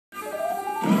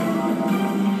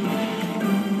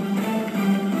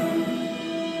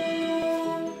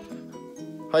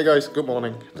Hi guys, good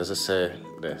morning. This is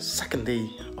the second day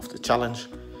of the challenge.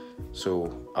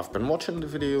 So I've been watching the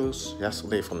videos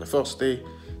yesterday from the first day.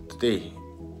 Today,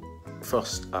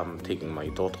 first I'm taking my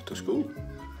daughter to school.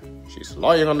 She's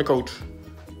lying on the couch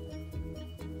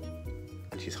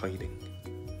and she's hiding.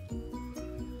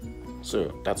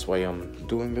 So that's why I'm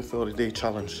doing the 30-day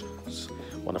challenge. It's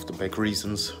one of the big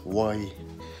reasons why you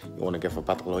want to give a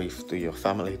better life to your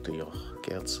family, to your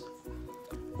kids.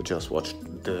 We just watched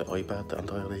the iPad the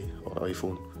entire day, or the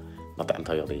iPhone, not the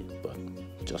entire day, but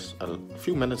just a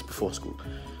few minutes before school.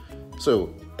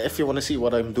 So if you want to see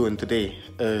what I'm doing today,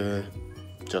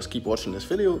 just keep watching this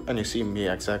video and you see me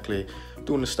exactly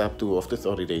doing the step 2 of the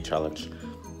 30-day challenge.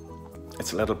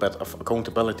 It's a little bit of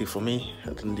accountability for me. I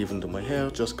didn't even do my hair,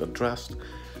 just got dressed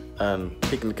and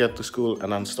taking the kid to school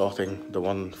and then starting the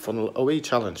one funnel away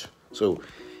challenge. So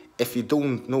if you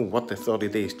don't know what the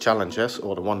 30-day challenge is,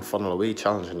 or the one funnel away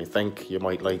challenge, and you think you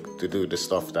might like to do the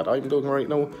stuff that I'm doing right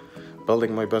now,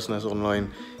 building my business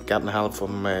online, getting help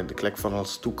from the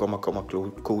ClickFunnels, 2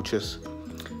 coaches,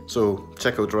 so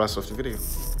check out the rest of the video.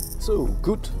 So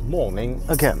good morning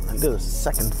again, the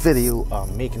second video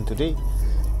I'm making today,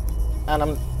 and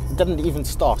I didn't even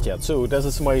start yet. So this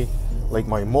is my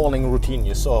morning routine.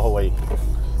 You saw how I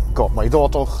got my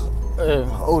daughter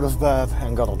out of bed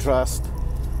and got her dressed.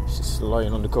 She's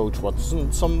lying on the couch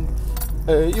watching some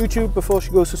YouTube before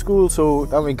she goes to school. So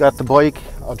then we got the bike.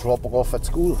 I drop her off at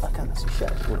school. I can't see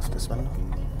shit out of this window.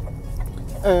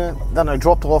 Then I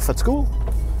dropped her off at school,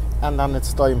 and then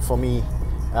it's time for me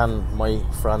and my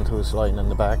friend who's lying in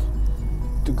the back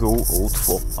to go out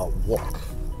for a walk.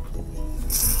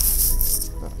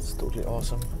 That's totally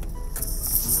awesome.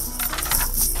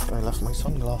 I left my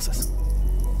sunglasses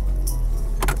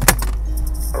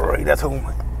right at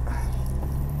home.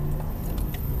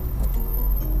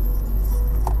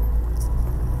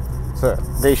 So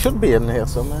they should be in here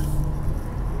somewhere.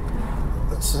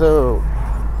 So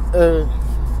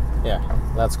yeah,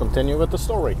 let's continue with the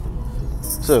story.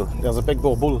 So there's a big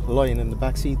bull lying in the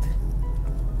back seat.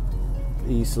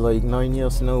 He's like 9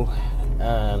 years now,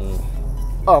 and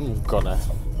I'm gonna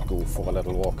go for a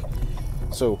little walk.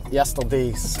 So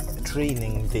yesterday's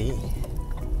training day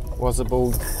was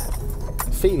about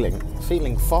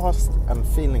feeling fast and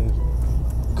feeling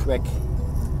quick.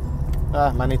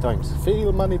 Many times.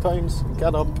 Feel many times,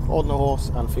 get up on the horse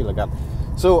and feel again.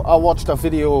 So I watched a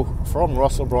video from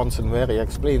Russell Brunson where he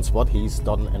explains what he's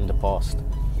done in the past,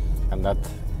 and that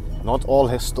not all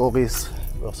his stories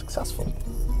were successful,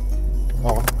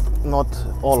 or not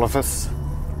all of his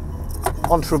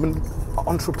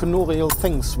entrepreneurial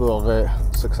things were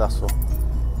successful.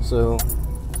 So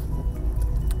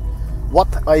what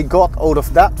I got out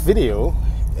of that video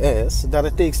is that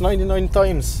it takes 99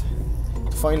 times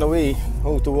to find a way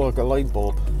how to work a light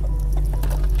bulb,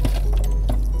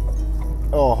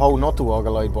 or how not to work a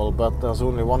light bulb, but there's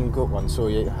only one good one. So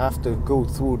you have to go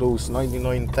through those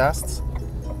 99 tests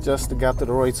just to get to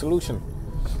the right solution.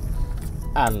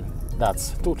 And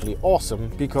that's totally awesome,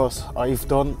 because I've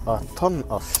done a ton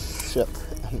of shit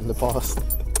in the past.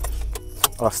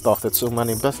 I started so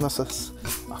many businesses,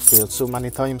 I failed so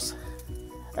many times.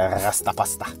 Rasta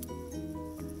pasta.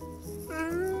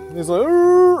 He's like,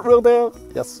 we're there.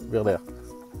 Yes, we're there.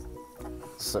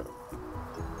 So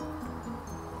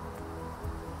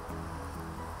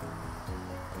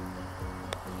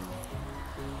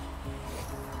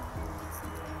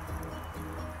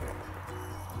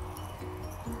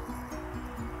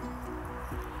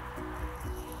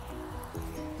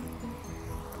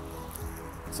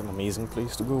it's an amazing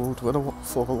place to go out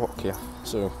for a walk here.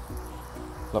 So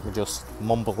let me just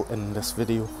mumble in this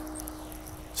video.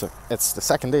 So it's the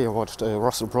second day I watched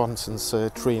Russell Brunson's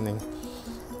training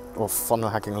of Funnel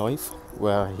Hacking Live,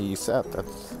 where he shared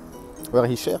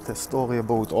his story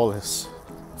about all his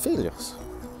failures.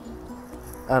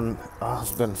 And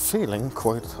I've been failing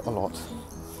quite a lot,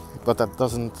 but that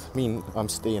doesn't mean I'm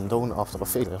staying down after a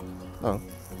failure. No,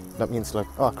 that means like,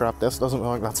 oh crap, this doesn't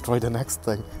work, let's try the next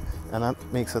thing. And that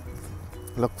makes it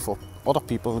look for other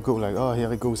people who go like, oh,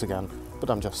 here it goes again. But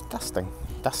I'm just testing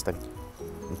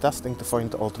to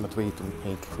find the ultimate way to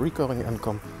make recurring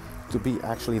income, to be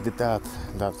actually the dad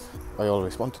that I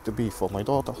always wanted to be for my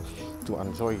daughter, to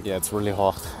enjoy. Yeah, it's really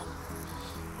hard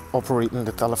operating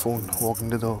the telephone, walking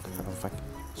the dog, everything.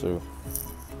 So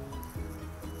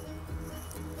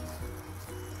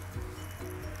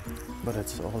but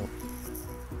it's all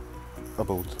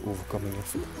about overcoming your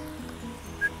fear.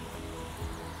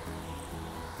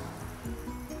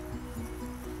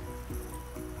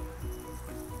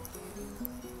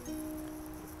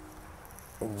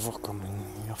 Overcoming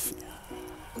your fear.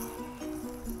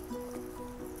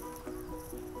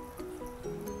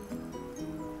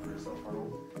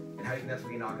 that's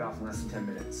what we knock off in less than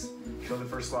 10 minutes. Showed the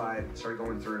first slide, started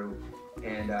going through,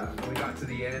 and when we got to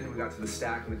the end, we got to the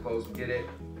stack and the close, we did it.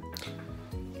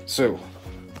 So,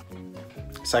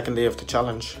 second day of the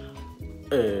challenge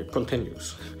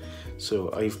continues.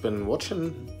 So I've been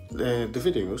watching the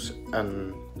videos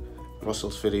and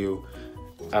Russell's video,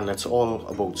 and it's all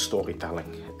about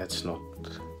storytelling. It's not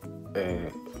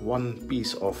one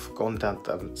piece of content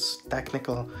that's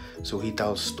technical, so he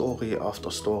tells story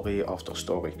after story after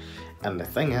story, and the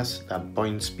thing is that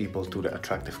binds people to the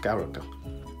attractive character.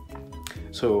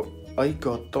 So I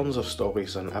got tons of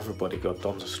stories and everybody got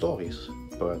tons of stories,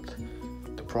 but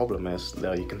the problem is,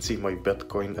 there you can see my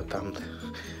Bitcoin attempt.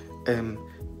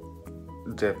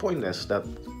 The point is that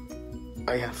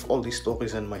I have all these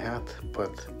stories in my head,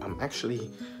 but I'm actually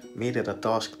made it a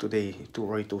task today to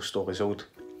write those stories out.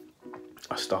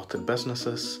 I started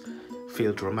businesses,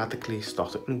 failed dramatically,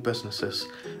 started new businesses,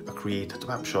 I created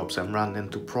web shops and ran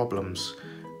into problems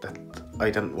that I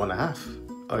didn't want to have.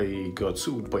 I got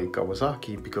sued by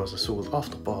Kawasaki because I sold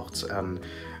afterparts and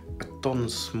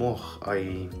tons more.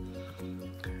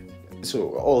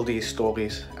 So all these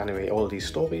stories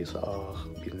are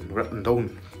being written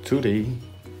down today.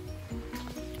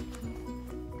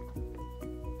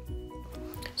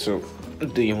 So,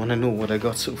 do you want to know what I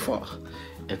got so far?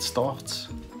 It starts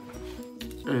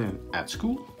at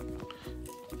school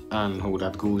and how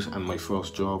that goes, and my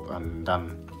first job, and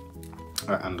then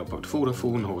I end up at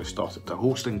Vodafone, how I started the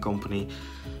hosting company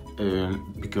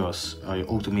because I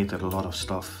automated a lot of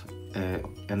stuff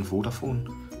in Vodafone.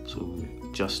 So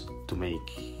just to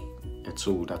make it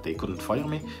so that they couldn't fire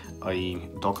me, I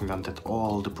documented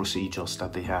all the procedures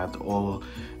that they had, all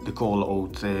the call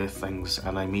out things,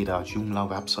 and I made a Joomla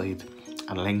website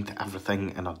and linked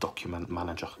everything in a document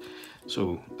manager.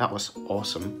 So that was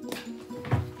awesome.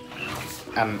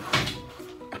 And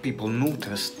people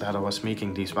noticed that I was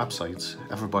making these websites.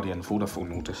 Everybody in Vodafone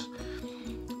noticed,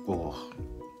 or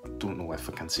don't know if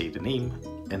I can say the name,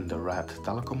 in the Red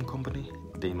Telecom company,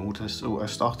 they noticed. So I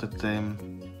started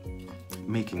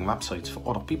making websites for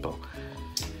other people,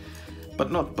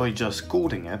 but not by just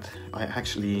coding it. I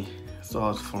actually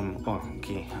thought from, oh,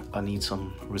 okay, I need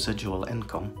some residual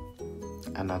income.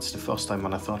 And that's the first time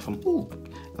when I thought from, oh,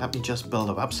 let me just build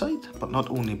a website, but not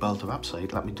only build a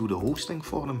website, let me do the hosting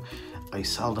for them. I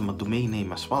sell them a domain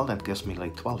name as well, that gives me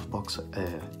like $12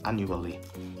 annually.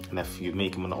 And if you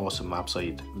make them an awesome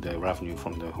website, the revenue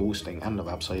from the hosting and the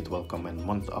website will come in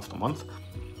month after month.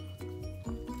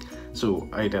 So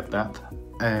I did that.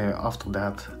 After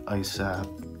that, I said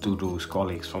to those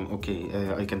colleagues from, okay,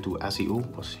 I can do SEO,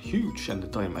 it was huge at the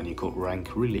time, and you could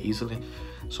rank really easily.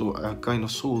 So I kind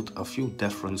of sold a few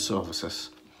different services,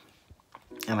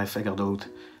 and I figured out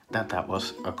that that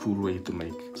was a cool way to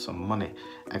make some money,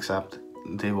 except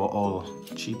they were all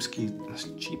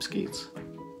cheapskates.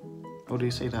 How do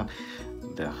you say that?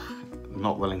 They're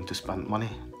not willing to spend money.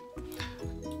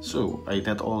 So I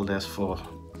did all this for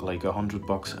like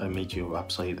 $100. I made you a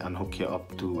website and hook you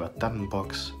up to a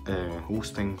 $10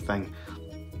 hosting thing,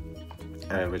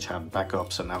 which had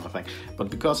backups and everything. But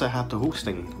because I had the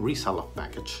hosting reseller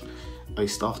package, I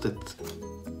started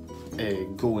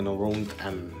going around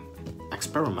and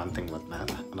experimenting with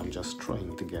that, and I'm just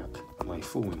trying to get my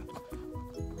phone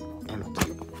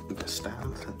into the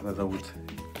stand without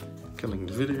killing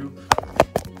the video.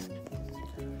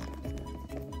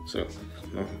 So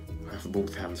no, I have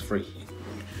both hands free.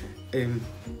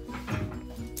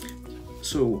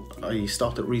 So I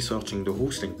started researching the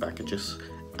hosting packages,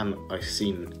 and I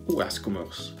seen OS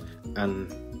Commerce,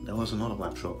 and there was another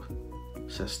web shop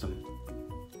system,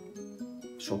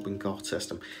 shopping cart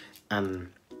system. And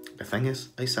the thing is,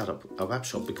 I set up a web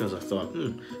shop because I thought,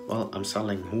 well, I'm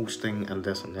selling hosting and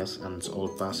this, and it's all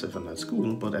passive and that's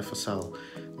cool. But if I sell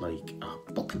like a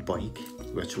pocket bike,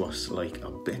 which was like a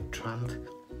big trend,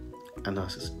 and I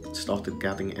started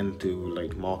getting into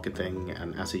like marketing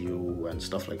and SEO and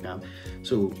stuff like that.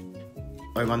 So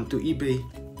I went to eBay,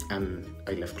 and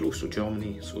I live close to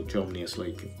Germany. So Germany is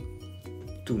like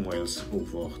 2 miles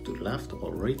over to the left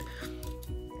or right.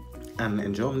 And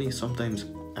in Germany, sometimes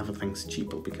everything's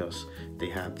cheaper because they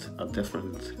had a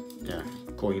different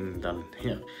coin than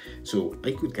here. So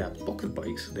I could get pocket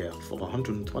bikes there for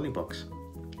 $120.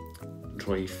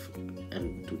 Drive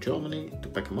into Germany to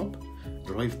pick them up,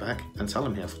 drive back and sell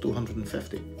them here for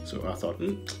 $250. So I thought,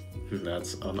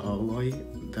 that's an ROI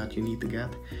that you need to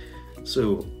get.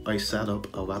 So I set up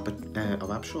a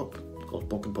web shop called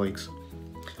Pocket Bikes,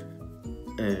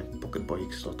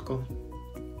 pocketbikes.com.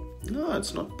 No,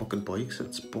 it's not Pocket Bikes,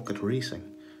 it's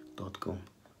pocketracing.com.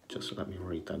 Just let me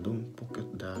write that down,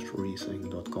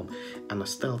 pocket-racing.com. And I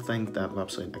still think that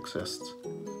website exists.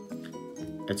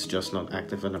 it's just not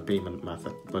active in a payment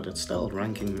method, but it's still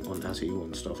ranking on SEO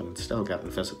and stuff, and it's still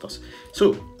getting visitors.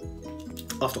 So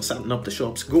after setting up the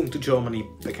shops, going to Germany,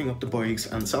 picking up the bikes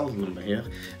and selling them here,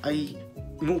 I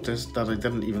noticed that I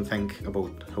didn't even think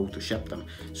about how to ship them.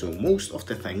 So most of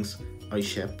the things I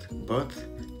shipped, but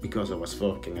because I was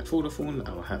working at Vodafone,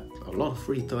 I had a lot of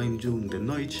free time during the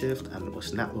night shift, and it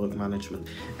was network management,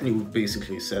 and you would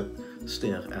basically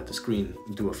stare at the screen,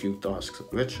 do a few tasks,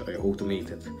 which I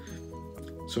automated.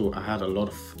 So I had a lot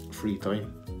of free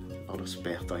time, a lot of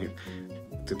spare time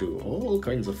to do all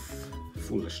kinds of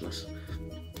foolishness.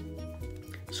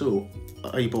 So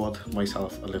I bought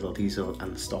myself a little diesel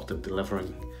and started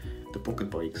delivering the pocket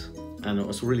bikes, and it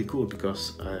was really cool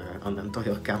because an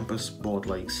entire campus bought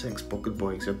like 6 pocket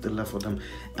bikes. I delivered them,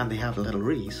 and they had a little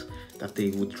race that they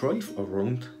would drive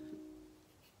around,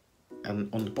 and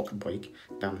on the pocket bike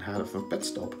then have a pit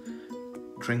stop,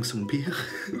 drink some beer.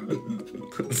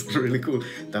 That's really cool.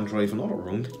 Then drive another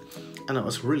round, and it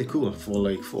was really cool for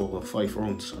like 4 or 5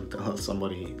 rounds until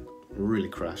somebody really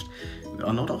crashed.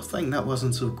 Another thing that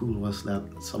wasn't so cool was that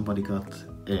somebody got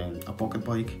a pocket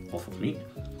bike off of me,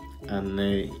 and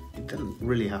it didn't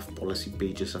really have policy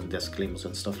pages and disclaimers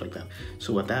and stuff like that.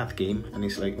 So a dad came and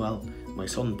he's like, well, my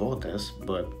son bought this,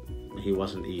 but he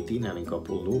wasn't 18 and he got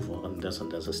pulled over, and this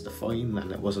is the fine,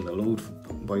 and it wasn't allowed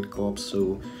by the cops,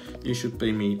 so you should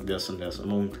pay me this and this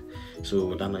amount.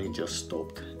 So then I just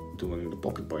stopped doing the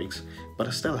pocket bikes, but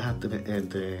I still had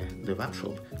the web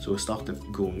shop. So I started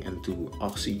going into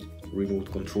RC,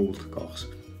 remote controlled cars,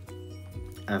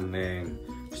 and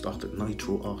started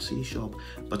Nitro RC shop,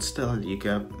 but still you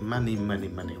get many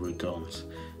returns.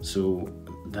 So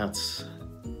that's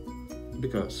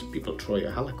because people try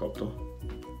a helicopter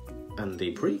and they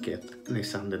break it and they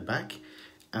send it back,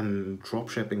 and drop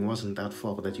shipping wasn't that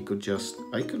far that I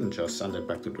couldn't just send it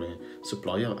back to the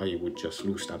supplier. I would just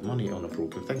lose that money on a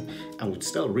broken thing and would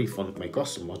still refund my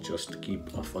customer just to keep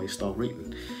a 5-star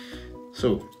rating.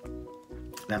 So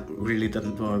that really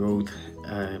didn't work out.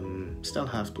 Still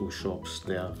have those shops,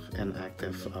 they're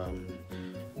inactive.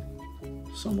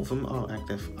 Some of them are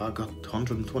active. I got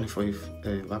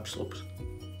 125 web shops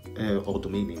or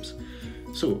domain names.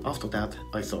 So after that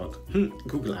I thought,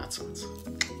 Google AdSense,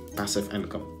 passive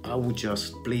income. I would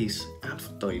just place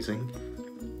advertising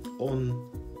on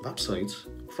websites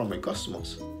from my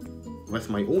customers with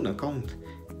my own account.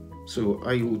 So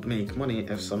I would make money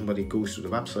if somebody goes to the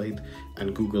website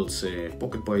and Google's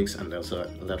pocket bikes, and there's a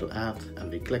little ad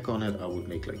and they click on it. I would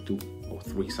make like 2 or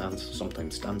 3 cents,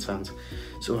 sometimes 10 cents.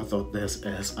 So I thought this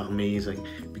is amazing,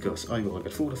 because I work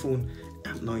at Vodafone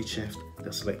at night shift.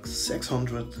 There's like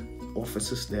 600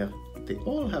 offices there. They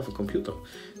all have a computer.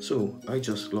 So I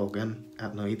just log in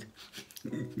at night.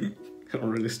 I'm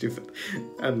really stupid.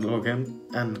 And log in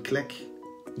and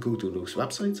go to those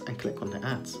websites and click on the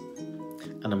ads.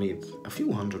 And I made a few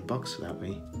 $100 that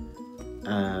way,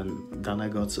 and then I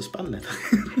got suspended,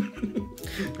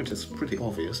 which is pretty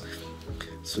obvious.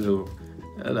 So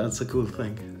that's a cool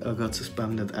thing. I got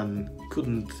suspended and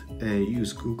couldn't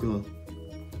use Google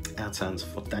AdSense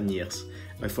for 10 years.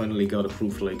 I finally got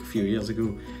approved like a few years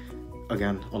ago,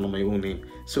 again under my own name.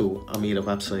 So I made a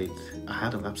website. I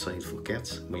had a website for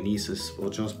kids. My nieces were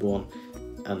just born,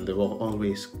 and they were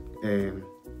always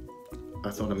I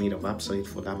thought I made a website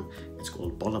for them. It's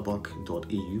called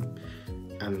bollerbok.eu,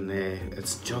 and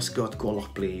it's just got color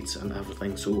plates and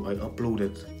everything. So I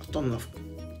uploaded a ton of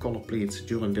color plates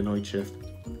during the night shift.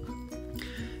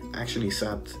 Actually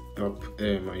set up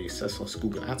my sister's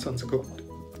Google AdSense account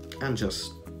and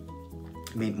just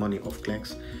made money off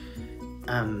clicks,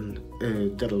 and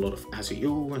did a lot of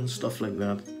SEO and stuff like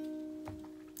that.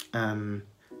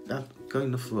 That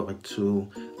kind of worked, so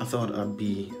I thought I'd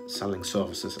be selling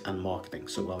services and marketing,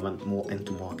 so I went more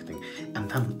into marketing. And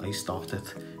then I started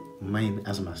my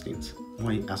SMS dienst,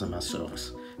 my SMS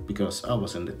service, because I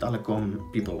was in the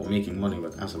telecom. People were making money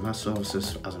with SMS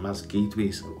services, SMS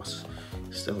gateways. It was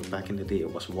still back in the day,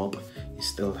 it was WAP. You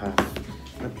still have,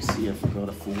 let me see if I got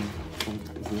a phone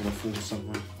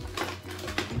somewhere.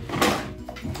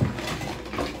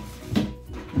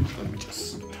 Let me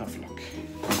just have a look.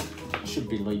 Should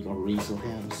be like a razor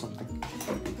here or something.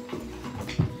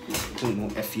 Don't know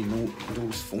if you know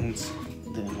those phones.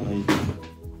 They're like,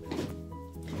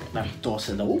 nah, toss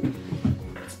it out.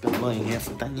 It's been lying here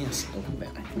for 10 years. Oh, there.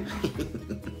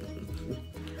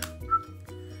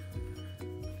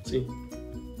 See?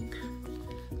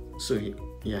 So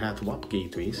you had WAP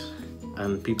gateways,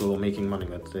 and people were making money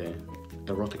with the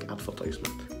erotic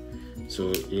advertisement.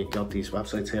 So you got these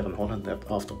websites here in Holland that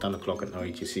after 10 o'clock at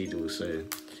night you see those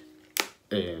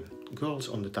girls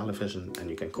on the television, and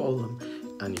you can call them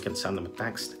and you can send them a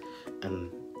text, and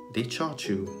they charge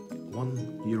you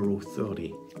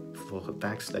 €1.30 for a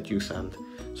text that you send.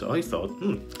 So I thought,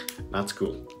 that's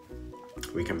cool.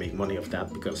 We can make money off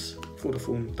that because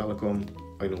Vodafone, Telecom,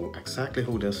 I know exactly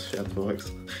how this shit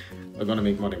works. I'm gonna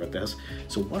make money with this.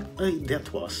 So what I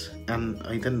did was, and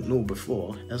I didn't know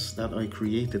before, is that I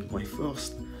created my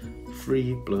first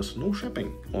free plus no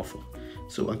shipping offer.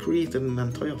 So I created an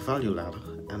entire value ladder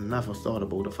and never thought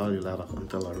about a value ladder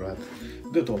until I read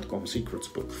the .com secrets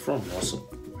book from Russell,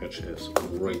 which is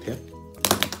right here.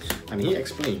 And he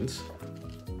explains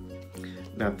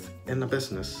that in a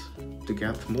business, to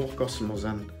get more customers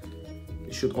in,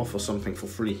 you should offer something for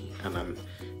free and then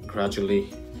gradually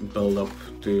build up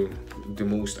to the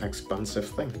most expensive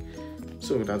thing.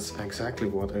 So that's exactly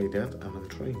what I did, and I'm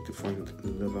trying to find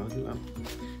the value ladder.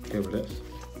 Here it is.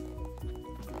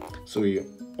 So you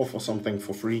offer something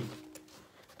for free,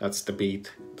 that's the beat.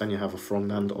 Then you have a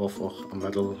front end offer, a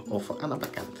middle offer, and a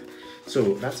back end.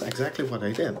 So that's exactly what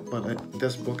I did, but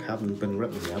this book hadn't been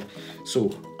written yet. So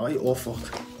I offered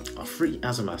a free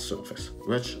SMS service,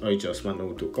 which I just went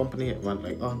out to a company and went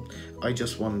like, oh, I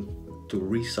just want to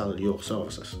resell your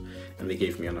services. And they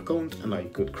gave me an account and I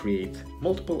could create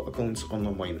multiple accounts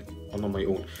under my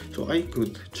own. So I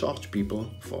could charge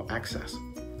people for access.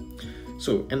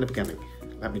 So in the beginning,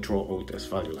 let me draw out this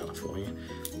value ladder for you.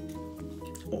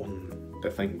 On the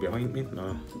thing behind me,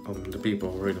 no, on the paper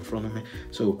right in front of me.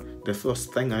 So the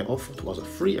first thing I offered was a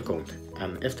free account,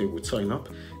 and if they would sign up,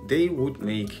 they would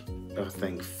make, I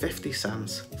think, 50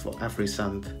 cents for every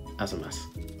sent SMS.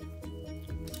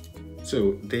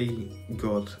 So they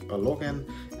got a login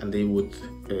and they would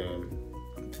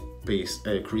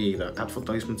create an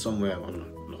advertisement somewhere on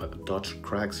a Dutch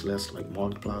Craigslist like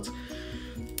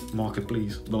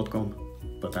marketplace.com,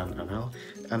 but then NL,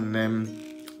 and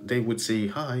they would say,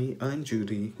 hi, I'm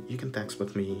Judy, you can text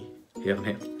with me here and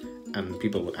here. And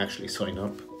people would actually sign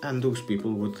up, and those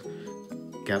people would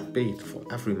get paid for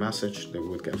every message. They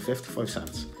would get 55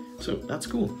 cents. So that's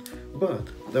cool. But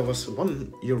there was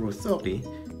 €1.30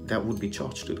 that would be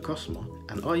charged to the customer,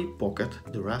 and I pocket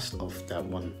the rest of that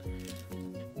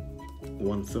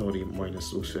 130 minus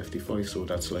those 55, so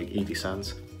that's like 80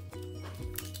 cents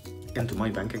into my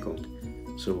bank account.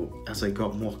 So as I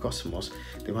got more customers,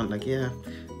 they went like, yeah,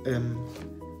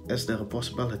 is there a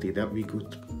possibility that we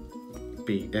could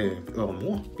earn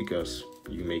more because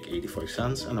you make 85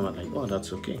 cents? And I went like, oh,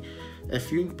 that's okay.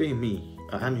 If you pay me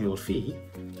an annual fee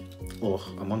or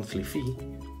a monthly fee,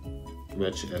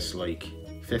 which is like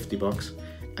 $50,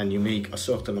 and you make a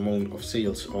certain amount of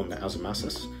sales on the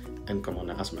SMSs, income on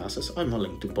the SMSs, I'm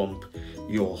willing to bump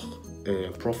your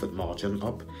profit margin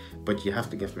up, but you have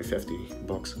to give me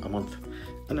 $50 a month.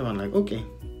 And I went like, okay.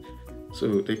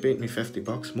 So they paid me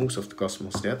 $50, most of the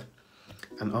customers did.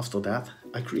 And after that,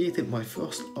 I created my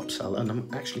first upsell, and I'm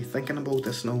actually thinking about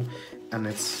this now, and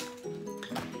it's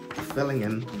filling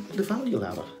in the value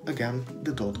ladder. Again,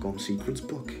 the .com secrets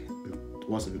book. It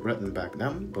wasn't written back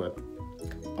then, but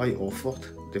I offered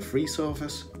the free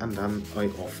service, and then I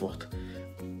offered,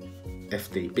 if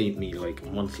they paid me like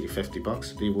monthly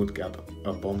 $50, they would get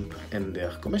a bump in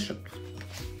their commission.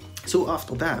 So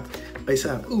after that, I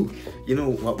said, oh, you know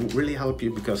what would really help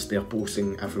you, because they're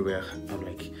posting everywhere on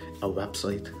like a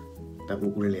website, that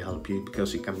would really help you,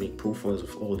 because you can make profiles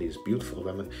of all these beautiful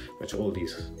women, which all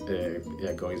these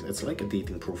guys, it's like a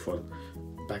dating profile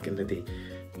back in the day.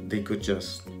 They could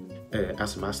just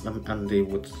SMS them and they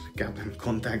would get in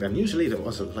contact, and usually there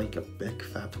was like a big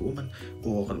fat woman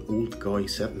or an old guy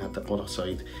sitting at the other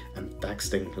side and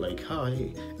texting like,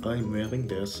 hi, I'm wearing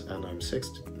this and I'm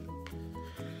 60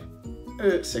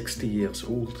 years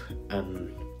old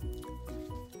and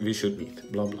we should meet,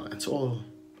 blah blah. It's all,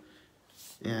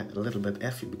 yeah, a little bit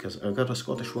effy, because I got a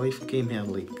Scottish wife who came here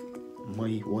like,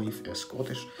 my wife is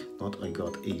Scottish, not I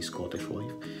got a Scottish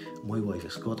wife. My wife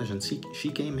is Scottish, and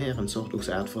she came here and saw those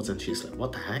adverts and she's like,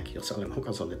 what the heck, you're selling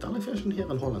hookers on the television here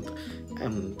in Holland?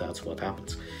 And that's what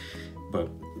happens. But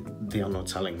they are not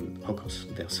selling hookers,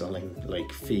 they're selling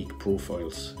like fake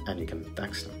profiles and you can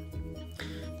text them.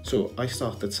 So I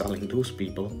started selling those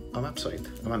people a website.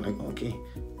 I went like, okay,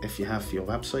 if you have your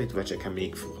website, which I can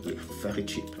make for like very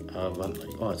cheap, I went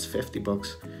like, oh, it's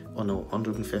 $50, or no,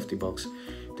 $150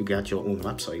 to get your own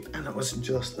website. And it was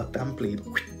just a template,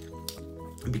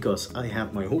 because I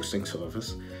had my hosting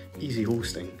service, Easy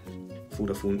Hosting.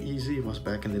 Vodafone Easy was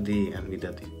back in the day, and we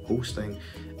did the hosting,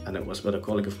 and it was with a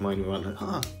colleague of mine. We went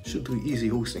like, should do Easy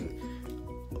Hosting,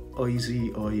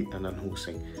 Easy, and then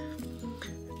hosting.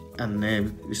 And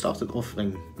we started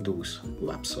offering those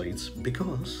websites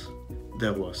because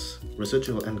there was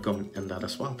residual income in that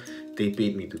as well. They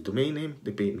paid me the domain name,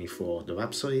 they paid me for the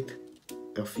website,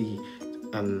 a fee,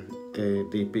 and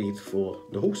they paid for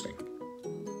the hosting.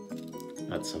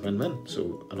 That's a win-win.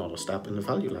 So another step in the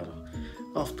value ladder.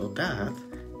 After that,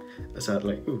 I said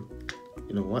like, ooh,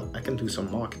 you know what? I can do some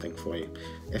marketing for you.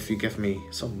 If you give me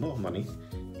some more money,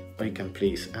 I can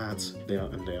place ads there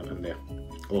and there and there.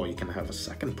 Or you can have a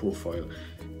second profile.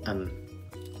 And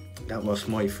that was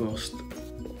my first,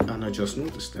 and I just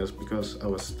noticed this because I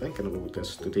was thinking about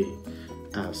this today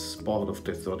as part of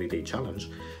the 30-day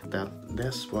challenge, that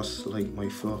this was like my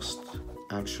first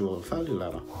actual value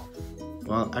ladder.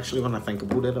 Well, actually, when I think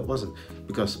about it, it wasn't,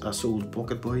 because I sold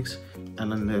pocket bikes,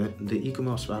 and in the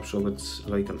e-commerce web shop, it's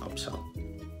like an upsell.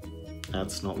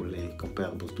 That's not really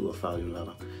comparable to a value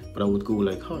ladder. But I would go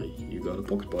like, hi, you got a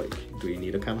pocket bike. Do you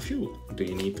need a can of fuel? Do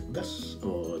you need this?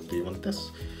 Or do you want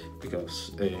this?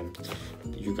 Because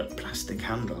you got plastic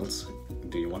handles.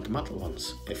 Do you want the metal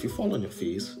ones? If you fall on your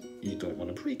face, you don't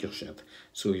want to break your shit.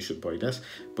 So you should buy this.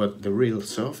 But the real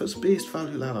service-based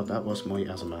value ladder, that was my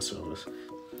SMS service.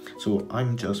 So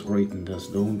I'm just writing this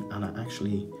down, and I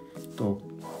actually talk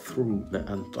through the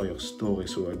entire story,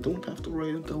 so I don't have to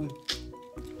write it down.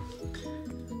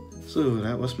 So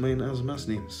that was my SMS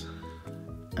names,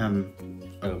 and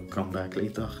I'll come back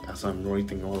later as I'm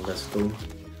writing all this down.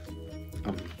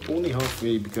 I'm only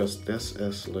halfway because this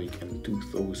is like in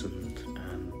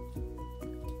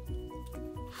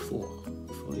 2004,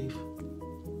 5.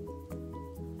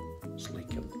 It's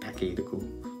like a decade ago.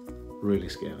 Really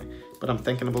scary. But I'm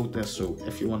thinking about this, so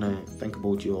if you want to think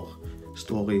about your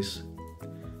stories,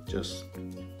 just,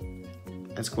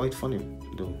 it's quite funny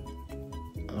though.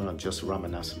 Just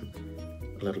reminiscing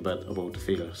a little bit about the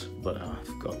failures, but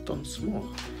I've got tons more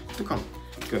to come,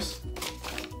 because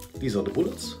these are the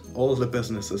bullets, all the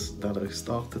businesses that I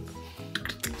started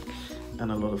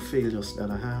and a lot of failures that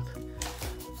I had.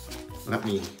 Let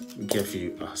me give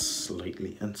you a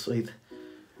slightly insight.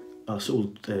 I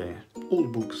sold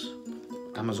old books.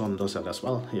 Amazon does that as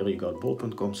well. Here you got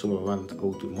board.com, so I went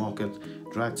out to market,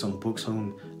 dragged some books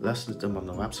home, listed them on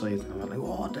the website, and I went like,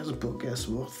 oh, this book is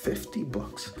worth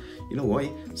 $50. You know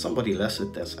why? Somebody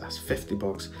listed this as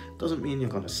 $50. Doesn't mean you're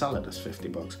gonna sell it as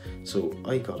 $50. So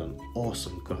I got an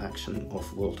awesome collection of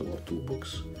World War II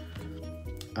books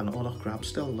and other crap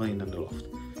still lying in the loft.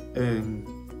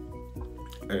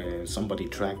 Somebody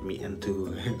dragged me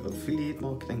into affiliate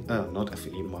marketing, not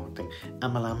affiliate marketing,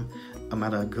 MLM. I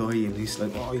met a guy and he's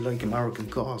like, oh, you like American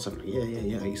cars? I'm like,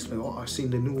 yeah. He's like, oh, I've seen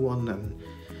the new one, and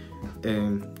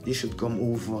you should come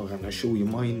over and I show you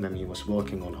mine. And he was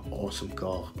working on an awesome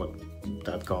car, but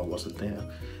that car wasn't there.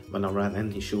 When I ran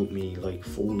in, he showed me like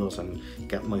folders and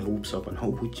got my hopes up. And how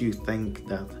would you think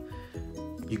that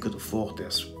you could afford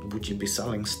this? Would you be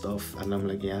selling stuff? And I'm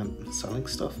like, yeah, I'm selling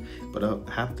stuff, but I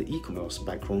had the e-commerce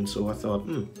background, so I thought,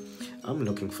 I'm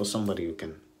looking for somebody who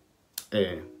can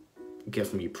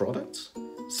give me products,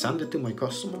 send it to my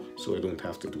customer, so I don't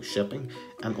have to do shipping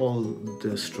and all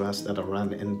the stress that I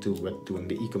ran into with doing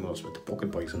the e-commerce with the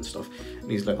pocket bikes and stuff. And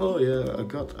he's like, oh yeah, I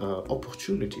got an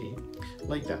opportunity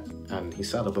like that. And he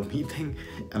set up a meeting,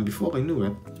 and before I knew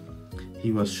it,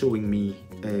 he was showing me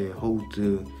how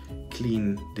to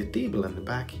clean the table in the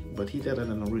back, but he did it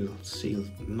in a real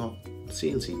not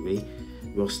salesy way.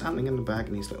 We were standing in the back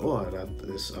and he's like, oh, that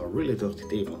is a really dirty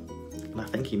table. And I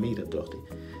think he made it dirty.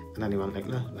 And then he went like,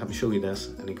 no, let me show you this.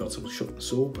 And he got some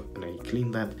soap and he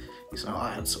cleaned that. He said,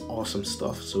 oh, it's awesome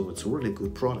stuff. So it's a really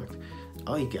good product.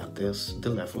 I got this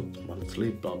delivered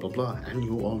monthly, blah, blah, blah. And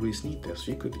you always need this.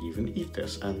 You could even eat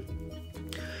this. And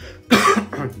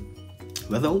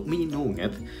without me knowing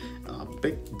it, a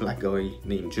big black guy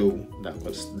named Joe, that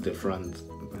was the friend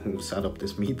who set up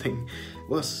this meeting,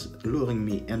 was luring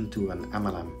me into an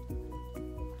MLM.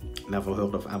 Never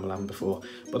heard of MLM before,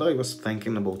 but I was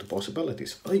thinking about the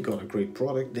possibilities. I got a great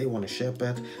product, they want to ship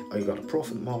it, I got a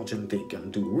profit margin, they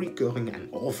can do recurring, and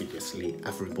obviously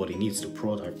everybody needs the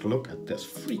product. Look at this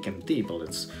freaking table,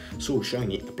 it's so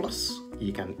shiny. Plus,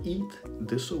 you can eat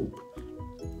the soap.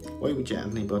 Why would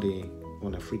anybody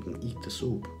want to freaking eat the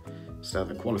soap? Is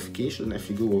that a qualification? If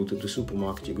you go out to the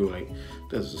supermarket, you go like,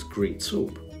 this is great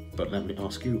soap. But let me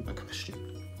ask you a question.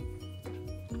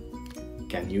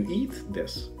 Can you eat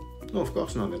this? No, of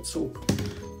course not, it's soap.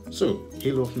 So,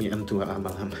 he lured me into an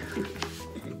MLM.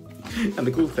 And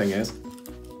the cool thing is,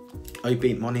 I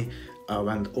paid money, I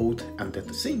went out and did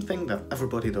the same thing that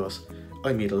everybody does.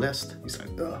 I made a list. He's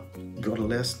like, got a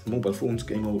list. Mobile phones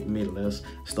came out, made a list.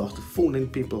 Started phoning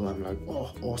people. I'm like,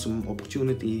 oh, awesome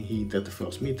opportunity. He did the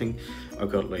first meeting. I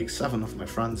got like 7 of my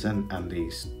friends in, and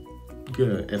if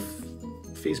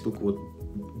Facebook would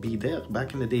be there.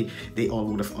 Back in the day, they all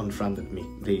would have unfriended me.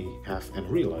 They have in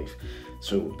real life.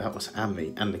 So that was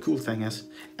Amway. And the cool thing is,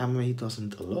 Amway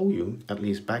doesn't allow you, at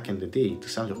least back in the day, to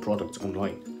sell your products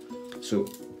online. So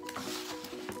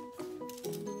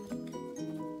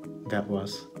that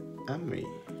was Amway,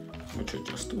 which I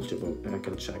just told you about. I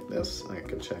can check this, I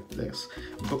can check this.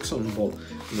 Books on Ball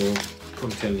will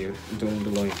continue down the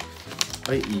line.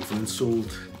 I even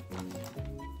sold,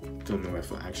 don't know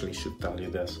if I actually should tell you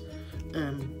this.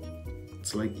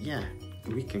 It's like, yeah,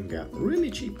 we can get really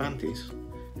cheap panties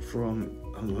from,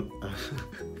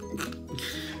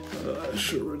 I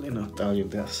should really not tell you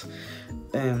this.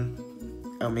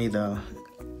 I made a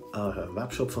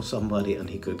web shop for somebody, and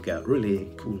he could get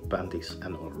really cool panties,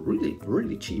 and are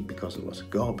really cheap because it was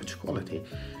garbage quality.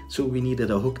 So we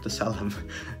needed a hook to sell him,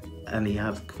 and he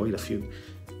had quite a few.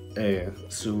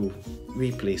 So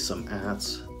we placed some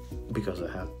ads because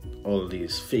I had all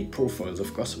these fake profiles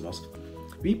of customers.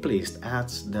 We placed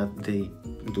ads that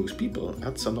those people,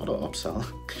 that's another upsell,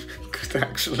 could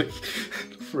actually,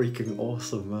 freaking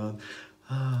awesome, man.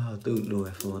 I don't know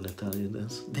if I want to tell you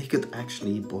this. They could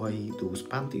actually buy those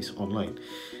panties online.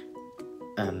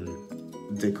 And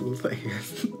the cool thing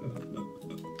is,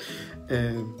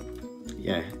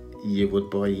 yeah, you would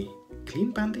buy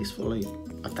clean panties for like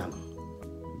 $10.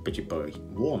 But you buy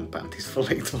worn panties for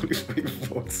like 25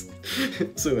 bucks.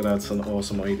 So that's an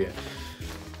awesome idea.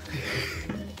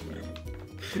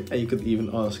 And you could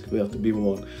even ask where to be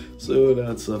worn. So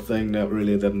that's a thing that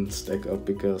really didn't stick up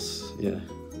because, yeah,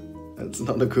 it's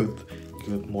not a good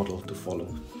model to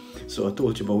follow. So I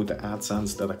told you about the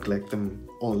AdSense that I clicked them.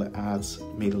 All the ads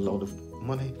made a lot of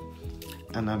money,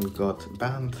 and then got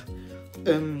banned.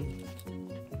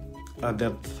 I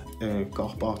did a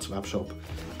car parts web shop,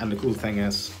 and the cool thing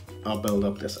is I built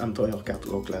up this entire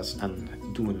catalog list,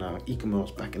 and doing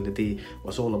e-commerce back in the day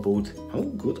was all about how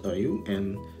good are you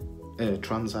in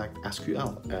transact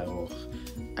SQL or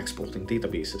exporting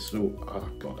databases. So I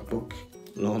got a book,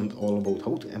 learned all about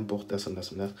how to import this and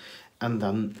this and that, and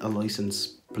then a license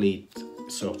plate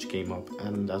search came up,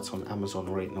 and that's on Amazon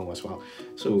right now as well.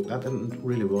 So that didn't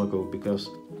really work out because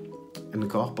in the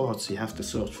car parts you have to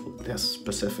search for this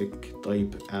specific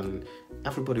type, and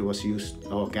everybody was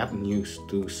getting used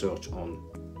to search on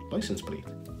license plate.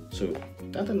 So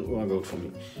that didn't work out for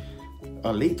me. I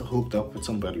later hooked up with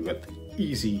somebody with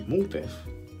Easy Motive,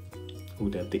 who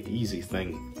did the easy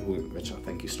thing, which I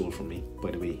think he stole from me,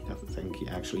 by the way. I think he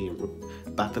actually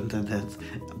patented it,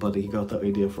 but he got the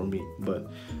idea from me. But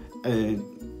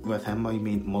with him I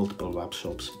made multiple web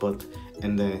shops. But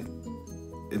in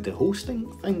the hosting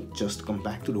thing, just to come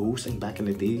back to the hosting, back in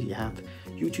the day you had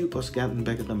YouTube was getting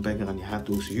bigger and bigger, and you had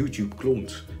those YouTube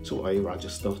clones. So I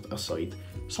registered a site,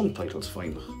 Subtitles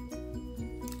Finder,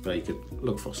 where you could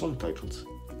look for subtitles,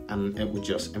 and it would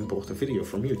just import a video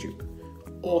from YouTube.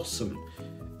 Awesome.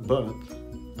 But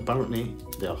apparently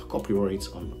there are copyrights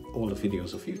on all the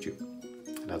videos of YouTube.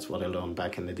 And that's what I learned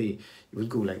back in the day. You would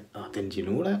go like, oh, didn't you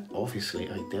know that? Obviously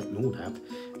I did know that.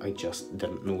 I just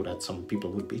didn't know that some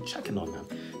people would be checking on that.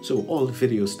 So all the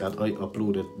videos that I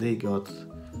uploaded, they got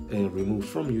removed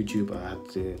from YouTube. I had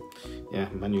to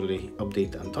manually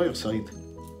update the entire site.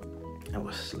 I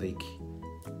was like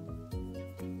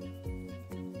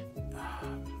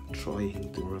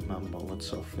trying to remember what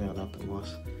software that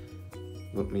was,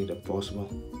 what made it possible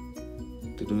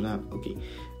to do that. Okay,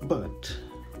 but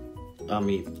I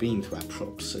made paint web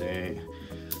shops.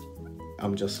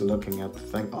 I'm just looking at the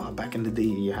thing. Oh, back in the day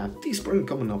you had Teespring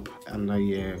coming up, and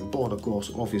I bought a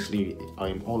course. Obviously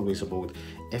I'm always about,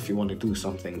 if you want to do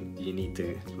something you need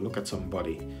to look at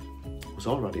somebody who's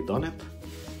already done it.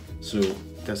 So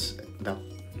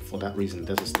for that reason,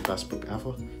 this is the best book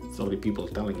ever. 30 people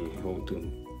telling you how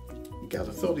to get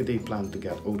a 30-day plan to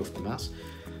get out of the mess.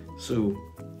 So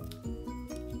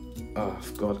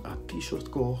I've got a t-shirt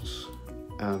course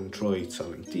and tried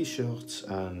selling t-shirts,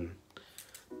 and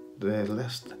the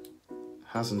list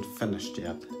hasn't finished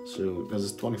yet. So this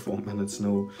is 24 minutes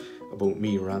now about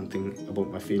me ranting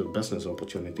about my failed business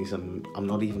opportunities, and I'm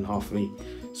not even halfway.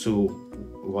 So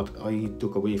what I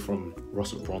took away from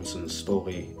Russell Brunson's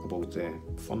story about the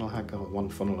funnel hacker, one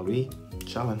funnel away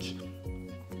challenge,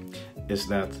 is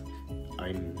that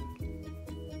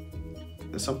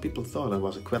some people thought I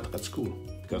was a quitter at school,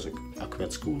 because I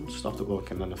quit school, started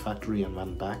working in a factory and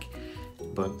went back.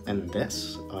 But in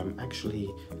this, I'm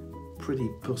actually pretty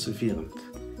perseverant,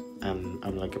 and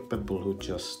I'm like a pit bull who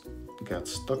just got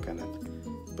stuck in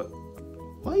it. But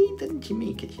why didn't you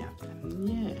make it yet?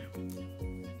 Yeah,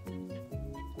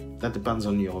 that depends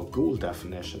on your goal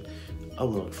definition. I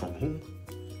work from home,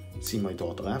 see my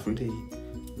daughter every day,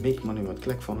 make money with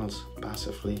ClickFunnels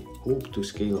passively, hope to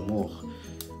scale more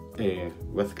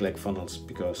with ClickFunnels,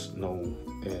 because now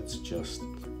it's just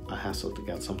a hassle to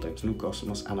get sometimes new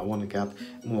customers, and I want to get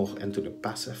more into the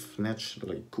passive niche,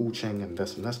 like coaching and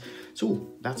this and this. So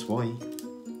that's why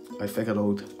I figured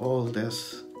out all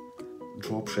this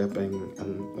drop shipping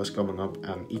and was coming up,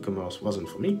 and e-commerce wasn't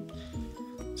for me.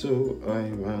 So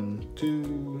I went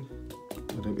to,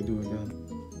 what did we do again?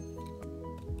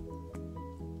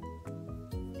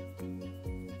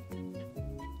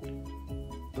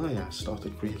 Oh yeah, I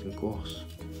started creating course,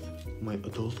 my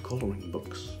adult coloring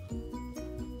books.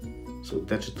 So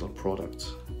digital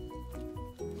products.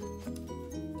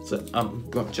 So I'm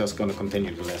just gonna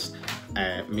continue the list.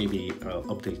 Maybe I'll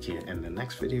update you in the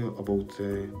next video about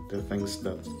the things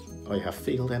that I have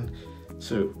failed in.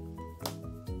 So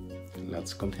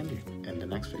let's continue in the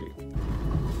next video.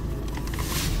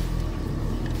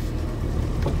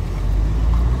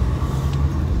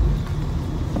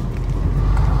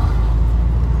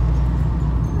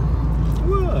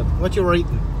 What you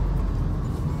writing?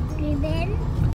 Ribbon.